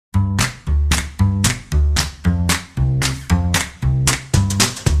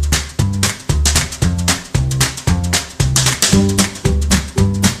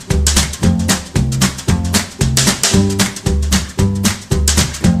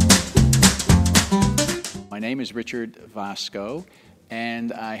name is Richard Vasco,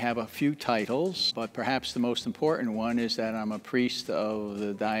 and I have a few titles, but perhaps the most important one is that I'm a priest of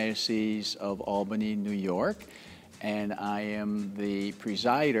the Diocese of Albany, New York, and I am the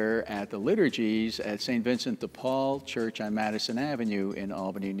presider at the liturgies at St. Vincent de Paul Church on Madison Avenue in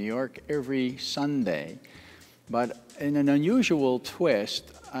Albany, New York, every Sunday. But in an unusual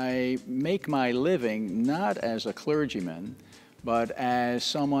twist, I make my living not as a clergyman, but as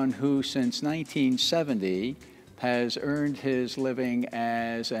someone who since 1970 has earned his living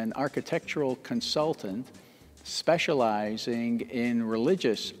as an architectural consultant specializing in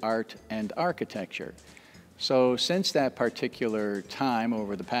religious art and architecture. So since that particular time,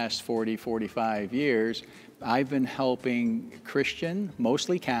 over the past 40, 45 years, I've been helping Christian,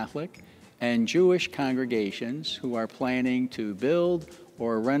 mostly Catholic, and Jewish congregations who are planning to build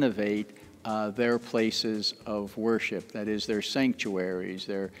or renovate their places of worship, that is, their sanctuaries,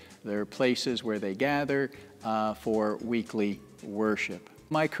 their places where they gather for weekly worship.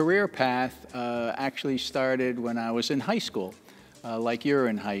 My career path actually started when I was in high school, like you're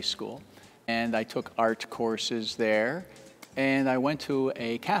in high school. And I took art courses there, and I went to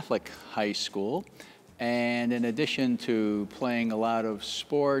a Catholic high school. And in addition to playing a lot of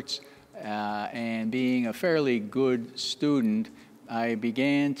sports and being a fairly good student, I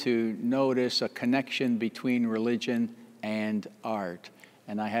began to notice a connection between religion and art.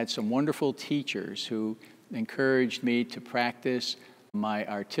 And I had some wonderful teachers who encouraged me to practice my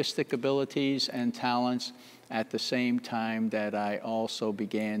artistic abilities and talents at the same time that I also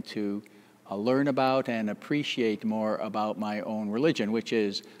began to learn about and appreciate more about my own religion, which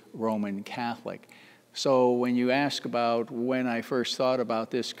is Roman Catholic. So when you ask about when I first thought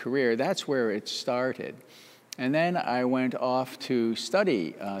about this career, that's where it started. And then I went off to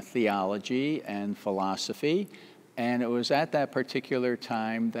study theology and philosophy, and it was at that particular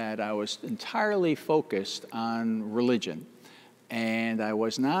time that I was entirely focused on religion. And I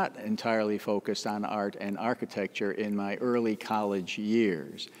was not entirely focused on art and architecture in my early college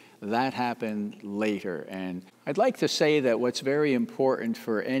years. That happened later. And I'd like to say that what's very important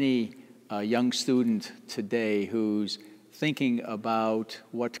for any young student today who's thinking about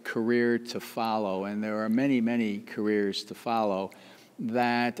what career to follow, and there are many, many careers to follow,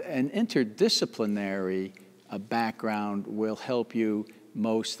 that an interdisciplinary background will help you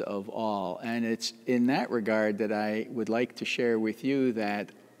most of all. And it's in that regard that I would like to share with you that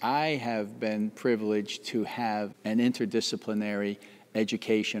I have been privileged to have an interdisciplinary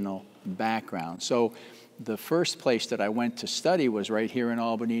educational background. So the first place that I went to study was right here in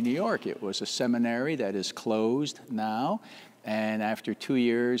Albany, New York. It was a seminary that is closed now, and after 2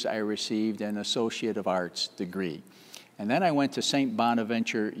 years I received an Associate of Arts degree. And then I went to St.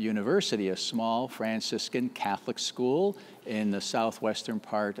 Bonaventure University, a small Franciscan Catholic school in the southwestern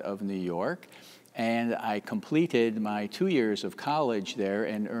part of New York. And I completed my 2 years of college there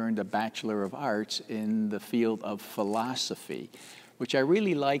and earned a Bachelor of Arts in the field of philosophy, which I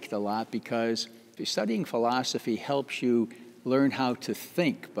really liked a lot because studying philosophy helps you learn how to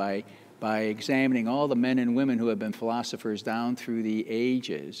think by examining all the men and women who have been philosophers down through the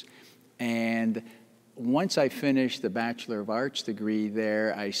ages. And once I finished the Bachelor of Arts degree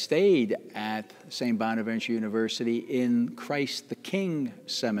there, I stayed at St. Bonaventure University in Christ the King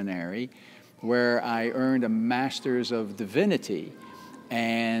Seminary, where I earned a Master's of Divinity.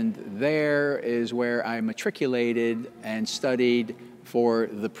 And there is where I matriculated and studied for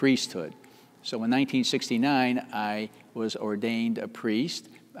the priesthood. So in 1969, I was ordained a priest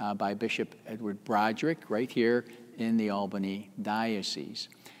by Bishop Edward Broderick right here in the Albany Diocese.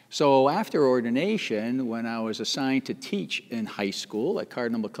 So after ordination, when I was assigned to teach in high school at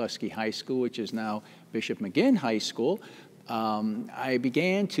Cardinal McCluskey High School, which is now Bishop McGinn High School, I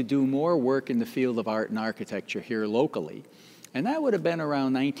began to do more work in the field of art and architecture here locally. And that would have been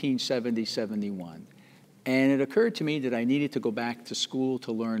around 1970, 71. And it occurred to me that I needed to go back to school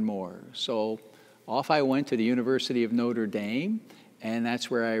to learn more. So off I went to the University of Notre Dame, and that's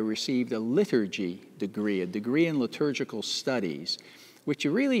where I received a liturgy degree, a degree in liturgical studies, which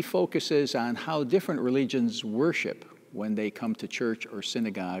really focuses on how different religions worship when they come to church or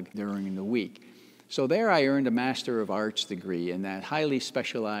synagogue during the week. So there I earned a Master of Arts degree in that highly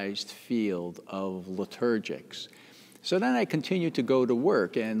specialized field of liturgics. So then I continued to go to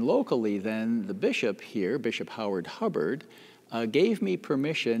work, and locally then the bishop here, Bishop Howard Hubbard, gave me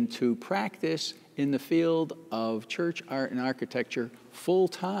permission to practice in the field of church art and architecture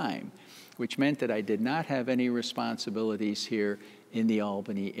full-time, which meant that I did not have any responsibilities here in the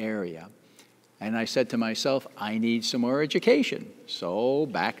Albany area. And I said to myself, I need some more education. So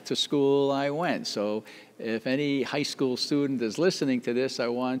back to school I went. So if any high school student is listening to this, I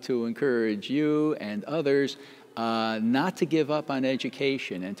want to encourage you and others not to give up on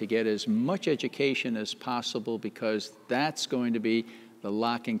education and to get as much education as possible, because that's going to be the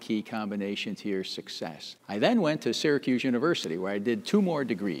lock and key combination to your success. I then went to Syracuse University, where I did 2 more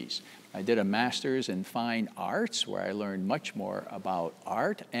degrees. I did a master's in fine arts, where I learned much more about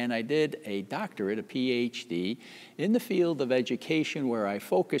art, and I did a doctorate, a PhD, in the field of education, where I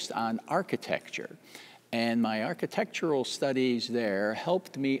focused on architecture. And my architectural studies there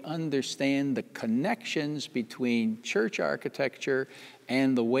helped me understand the connections between church architecture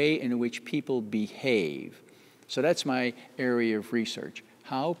and the way in which people behave. So that's my area of research,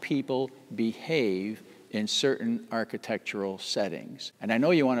 how people behave in certain architectural settings. And I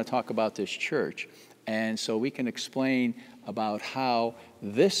know you want to talk about this church, and so we can explain about how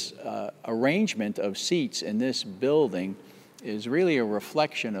this arrangement of seats in this building is really a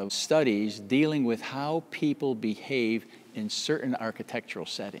reflection of studies dealing with how people behave in certain architectural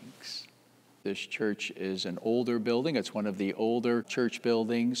settings. This church is an older building. It's one of the older church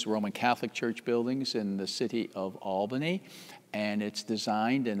buildings, Roman Catholic church buildings in the city of Albany. And it's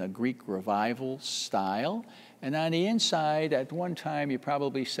designed in a Greek revival style. And on the inside, at one time, you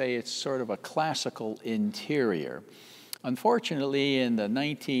probably say it's sort of a classical interior. Unfortunately, in the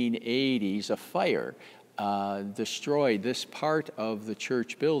 1980s, a fire destroyed this part of the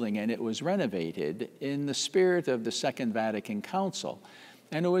church building, and it was renovated in the spirit of the Second Vatican Council.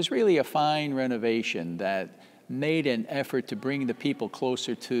 And it was really a fine renovation that made an effort to bring the people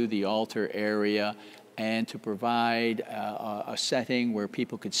closer to the altar area and to provide a setting where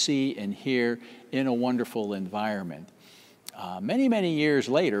people could see and hear in a wonderful environment. Many, many years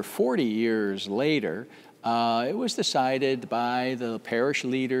later, 40 years later, it was decided by the parish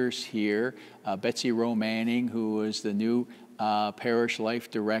leaders here, Betsy Rowe Manning, who was the new parish life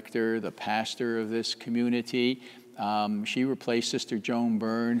director, the pastor of this community. She replaced Sister Joan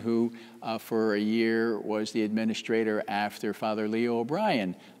Byrne, who for a year was the administrator after Father Leo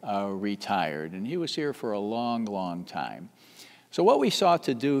O'Brien retired. And he was here for a long, long time. So what we sought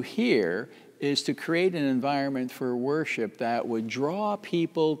to do here is to create an environment for worship that would draw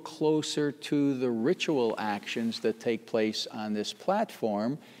people closer to the ritual actions that take place on this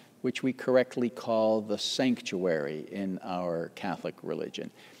platform, which we correctly call the sanctuary in our Catholic religion.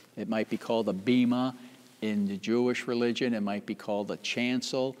 It might be called a bema in the Jewish religion. It might be called a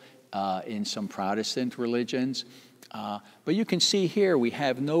chancel in some Protestant religions. But you can see here we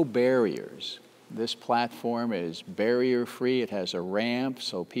have no barriers. This platform is barrier-free. It has a ramp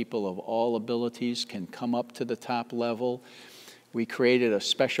so people of all abilities can come up to the top level. We created a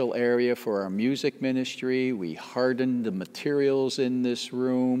special area for our music ministry. We hardened the materials in this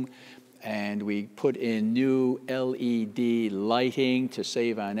room, and we put in new LED lighting to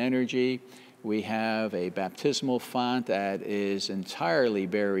save on energy. We have a baptismal font that is entirely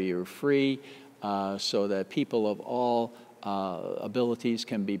barrier-free so that people of all abilities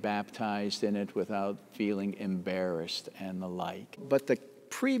can be baptized in it without feeling embarrassed and the like. But the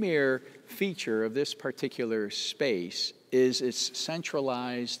premier feature of this particular space is its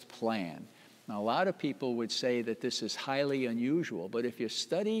centralized plan. Now, a lot of people would say that this is highly unusual, but if you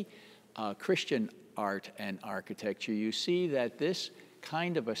study Christian art and architecture, you see that this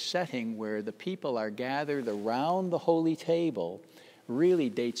kind of a setting where the people are gathered around the holy table really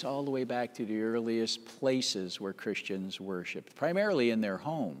dates all the way back to the earliest places where Christians worshiped, primarily in their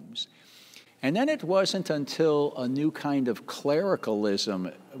homes. And then it wasn't until a new kind of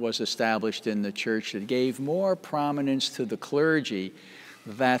clericalism was established in the church that gave more prominence to the clergy,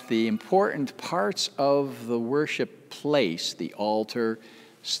 that the important parts of the worship place, the altar,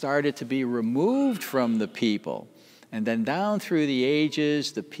 started to be removed from the people. And then down through the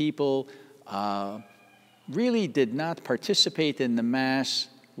ages, the people really did not participate in the Mass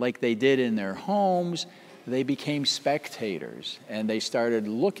like they did in their homes. They became spectators, and they started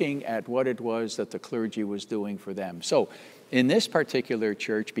looking at what it was that the clergy was doing for them. So in this particular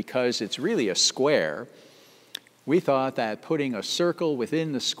church, because it's really a square, we thought that putting a circle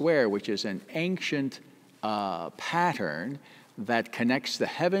within the square, which is an ancient pattern that connects the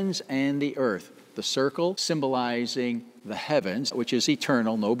heavens and the earth, the circle symbolizing the heavens, which is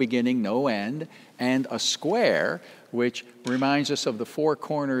eternal, no beginning, no end, and a square, which reminds us of the 4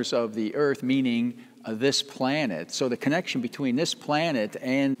 corners of the earth, meaning this planet. So the connection between this planet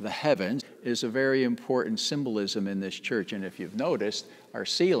and the heavens is a very important symbolism in this church. And if you've noticed, our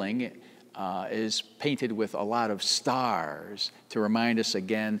ceiling is painted with a lot of stars to remind us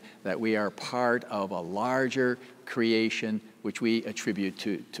again that we are part of a larger creation which we attribute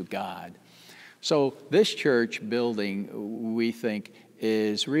to God. So this church building, we think,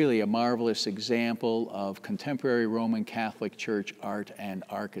 is really a marvelous example of contemporary Roman Catholic Church art and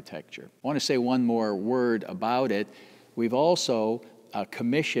architecture. I want to say one more word about it. We've also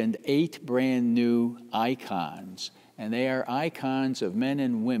commissioned 8 brand new icons, and they are icons of men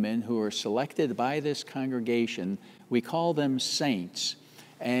and women who are selected by this congregation. We call them saints,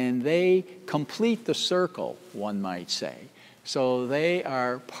 and they complete the circle, one might say. So they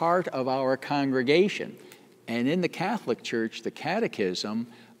are part of our congregation. And in the Catholic Church, the Catechism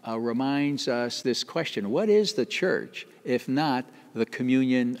reminds us this question: what is the church if not the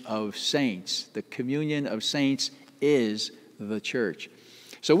communion of saints? The communion of saints is the church.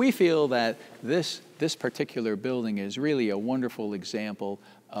 So we feel that this particular building is really a wonderful example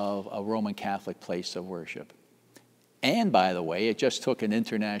of a Roman Catholic place of worship. And by the way, it just took an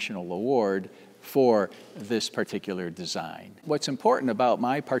international award for this particular design. What's important about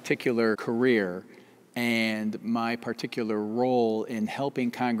my particular career and my particular role in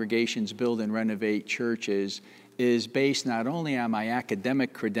helping congregations build and renovate churches is based not only on my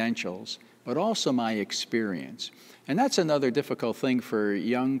academic credentials, but also my experience. And that's another difficult thing for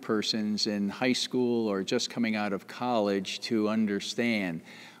young persons in high school or just coming out of college to understand.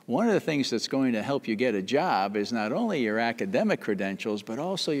 One of the things that's going to help you get a job is not only your academic credentials, but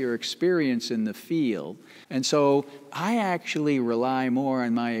also your experience in the field. And so I actually rely more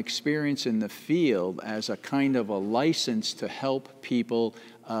on my experience in the field as a kind of a license to help people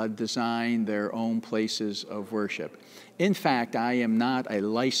design their own places of worship. In fact, I am not a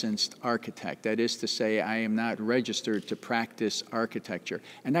licensed architect. That is to say, I am not registered to practice architecture.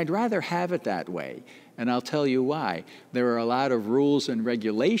 And I'd rather have it that way. And I'll tell you why. There are a lot of rules and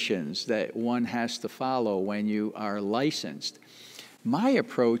regulations that one has to follow when you are licensed. My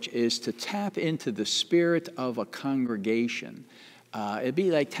approach is to tap into the spirit of a congregation. It'd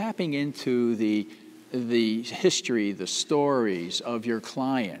be like tapping into the history, the stories of your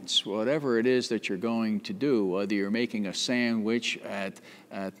clients, whatever it is that you're going to do, whether you're making a sandwich at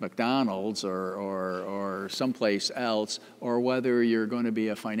McDonald's or someplace else, or whether you're going to be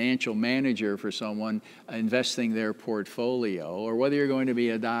a financial manager for someone investing their portfolio, or whether you're going to be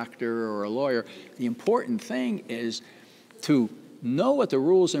a doctor or a lawyer. The important thing is to know what the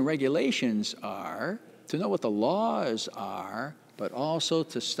rules and regulations are, to know what the laws are, but also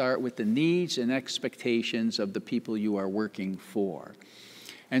to start with the needs and expectations of the people you are working for.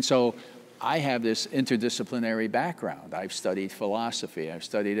 And so I have this interdisciplinary background. I've studied philosophy, I've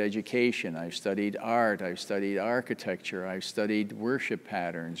studied education, I've studied art, I've studied architecture, I've studied worship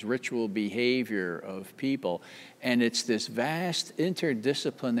patterns, ritual behavior of people. And it's this vast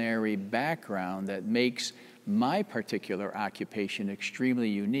interdisciplinary background that makes my particular occupation extremely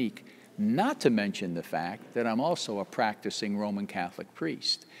unique. Not to mention the fact that I'm also a practicing Roman Catholic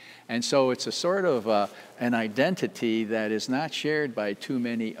priest. And so it's a sort of an identity that is not shared by too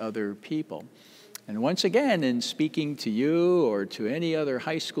many other people. And once again, in speaking to you or to any other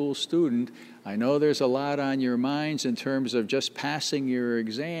high school student, I know there's a lot on your minds in terms of just passing your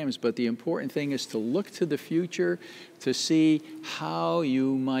exams, but the important thing is to look to the future to see how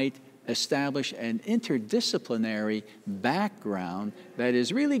you might establish an interdisciplinary background that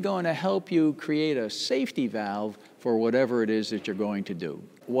is really going to help you create a safety valve for whatever it is that you're going to do.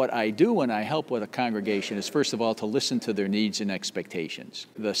 What I do when I help with a congregation is, first of all, to listen to their needs and expectations.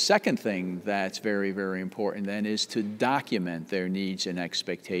 The second thing that's very, very important then is to document their needs and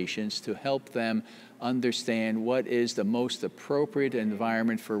expectations to help them understand what is the most appropriate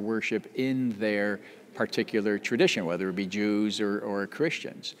environment for worship in their particular tradition, whether it be Jews or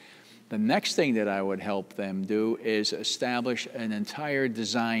Christians. The next thing that I would help them do is establish an entire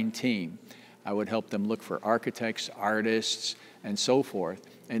design team. I would help them look for architects, artists, and so forth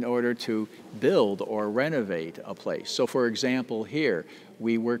in order to build or renovate a place. So for example, here,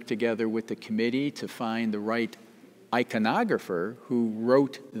 we work together with the committee to find the right iconographer who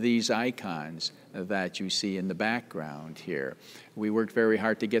wrote these icons that you see in the background here. We worked very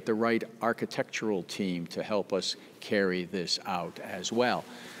hard to get the right architectural team to help us carry this out as well.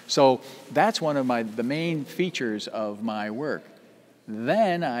 So that's one of the main features of my work.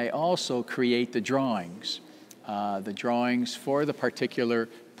 Then I also create the drawings for the particular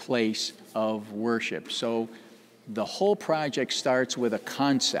place of worship. So the whole project starts with a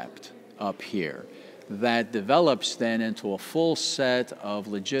concept up here that develops then into a full set of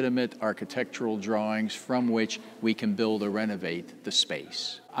legitimate architectural drawings from which we can build or renovate the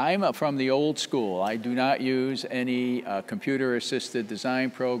space. I'm from the old school. I do not use any computer-assisted design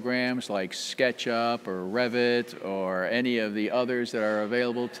programs like SketchUp or Revit or any of the others that are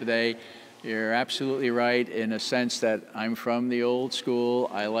available today. You're absolutely right in a sense that I'm from the old school.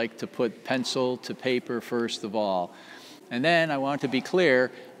 I like to put pencil to paper first of all. And then I want to be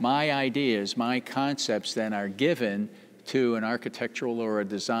clear, my ideas, my concepts then are given to an architectural or a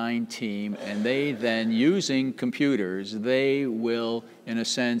design team, and they then, using computers, they will, in a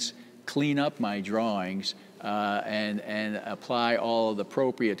sense, clean up my drawings and apply all of the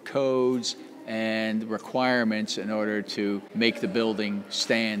appropriate codes and requirements in order to make the building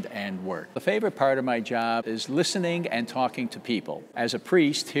stand and work. The favorite part of my job is listening and talking to people. As a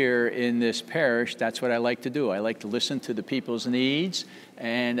priest here in this parish, that's what I like to do. I like to listen to the people's needs,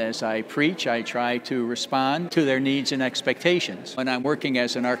 and as I preach, I try to respond to their needs and expectations. When I'm working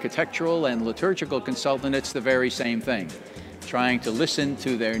as an architectural and liturgical consultant, it's the very same thing. Trying to listen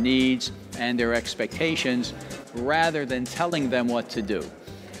to their needs and their expectations rather than telling them what to do.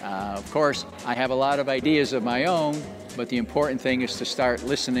 Of course, I have a lot of ideas of my own, but the important thing is to start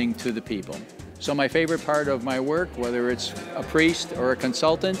listening to the people. So my favorite part of my work, whether it's a priest or a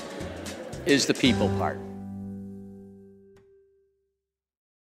consultant, is the people part.